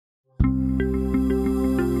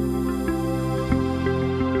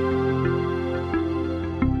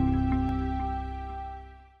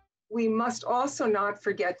we must also not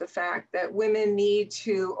forget the fact that women need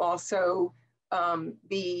to also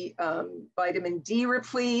be vitamin D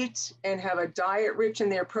replete and have a diet rich in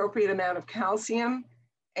the appropriate amount of calcium.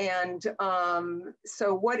 And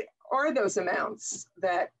so what are those amounts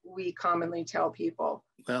that we commonly tell people?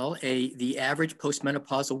 Well, the average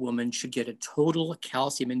postmenopausal woman should get a total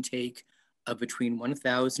calcium intake of between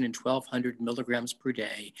 1,000 and 1,200 milligrams per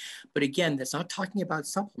day. But again, that's not talking about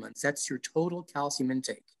supplements. That's your total calcium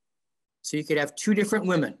intake. So you could have two different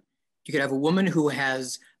women. You could have a woman who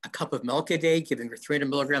has a cup of milk a day, giving her 300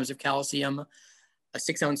 milligrams of calcium, a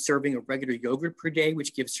 6-ounce serving of regular yogurt per day,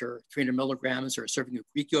 which gives her 300 milligrams, or a serving of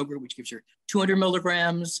Greek yogurt, which gives her 200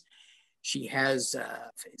 milligrams. She has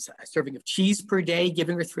a serving of cheese per day,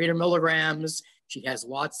 giving her 300 milligrams. She has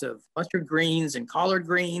lots of mustard greens and collard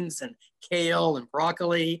greens and kale and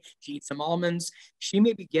broccoli. She eats some almonds. She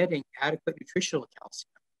may be getting adequate nutritional calcium.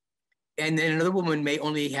 And then another woman may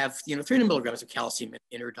only have 300 milligrams of calcium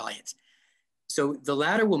in her diet. So the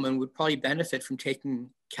latter woman would probably benefit from taking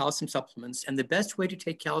calcium supplements. And the best way to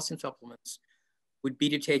take calcium supplements would be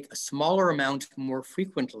to take a smaller amount more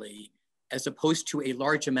frequently, as opposed to a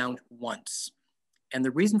large amount once. And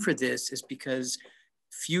the reason for this is because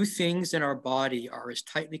few things in our body are as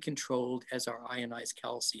tightly controlled as our ionized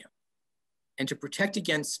calcium. And to protect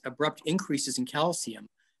against abrupt increases in calcium,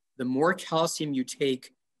 the more calcium you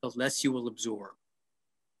take, the less you will absorb.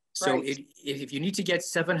 So right. If you need to get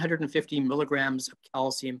 750 milligrams of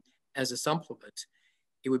calcium as a supplement,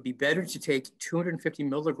 it would be better to take 250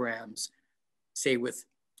 milligrams, say with,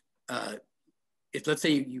 let's say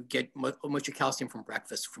you get much of calcium from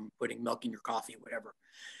breakfast, from putting milk in your coffee, whatever,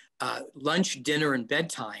 lunch, dinner, and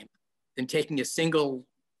bedtime, than taking a single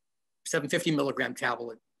 750 milligram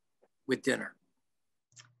tablet with dinner.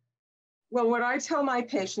 Well, what I tell my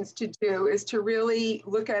patients to do is to really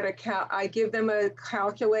look at I give them a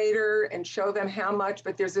calculator and show them how much,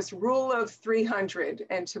 but there's this rule of 300,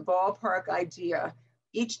 and to ballpark idea,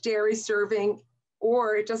 each dairy serving,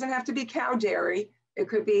 or it doesn't have to be cow dairy. It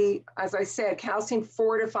could be, as I said, calcium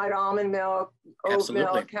fortified almond milk, oat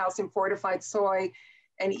milk, calcium fortified soy,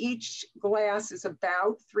 and each glass is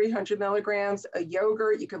about 300 milligrams. A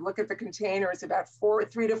yogurt, you could look at the container, it's about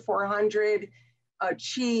 300 to 400.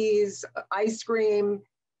 Cheese, ice cream,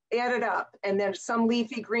 add it up. And then some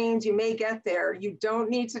leafy greens you may get there. You don't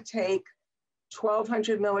need to take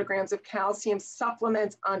 1,200 milligrams of calcium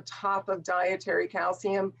supplements on top of dietary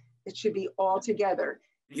calcium. It should be all together.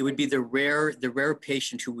 It would be the rare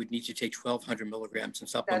patient who would need to take 1,200 milligrams in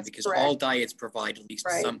supplement. That's because correct. All diets provide at least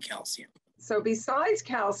right. some calcium. So besides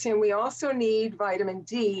calcium, we also need vitamin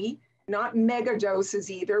D, not mega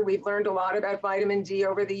doses either. We've learned a lot about vitamin D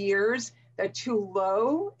over the years. That too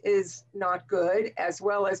low is not good, as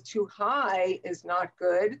well as too high is not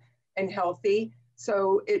good and healthy.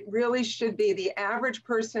 So it really should be, the average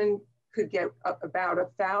person could get about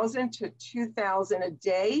 1,000 to 2,000 a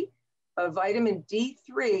day of vitamin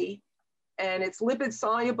D3, and it's lipid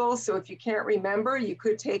soluble. So if you can't remember, you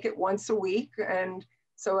could take it once a week. And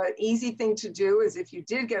so an easy thing to do is, if you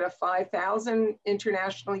did get a 5,000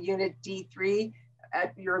 international unit D3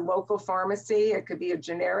 at your local pharmacy, it could be a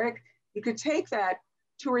generic, you could take that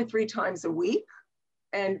 2 or 3 times a week,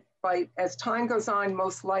 and as time goes on,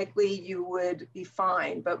 most likely you would be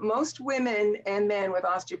fine. But most women and men with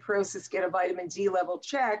osteoporosis get a vitamin D level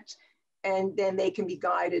checked, and then they can be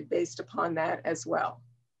guided based upon that as well.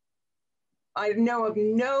 I know of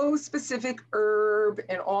no specific herb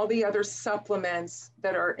and all the other supplements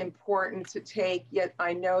that are important to take, yet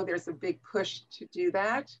I know there's a big push to do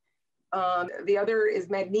that. The other is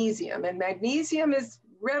magnesium, and magnesium is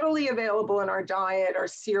readily available in our diet, our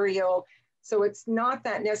cereal. So it's not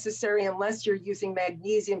that necessary unless you're using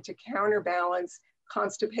magnesium to counterbalance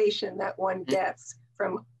constipation that one gets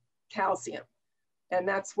from calcium. And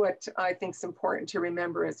that's what I think is important to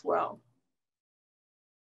remember as well.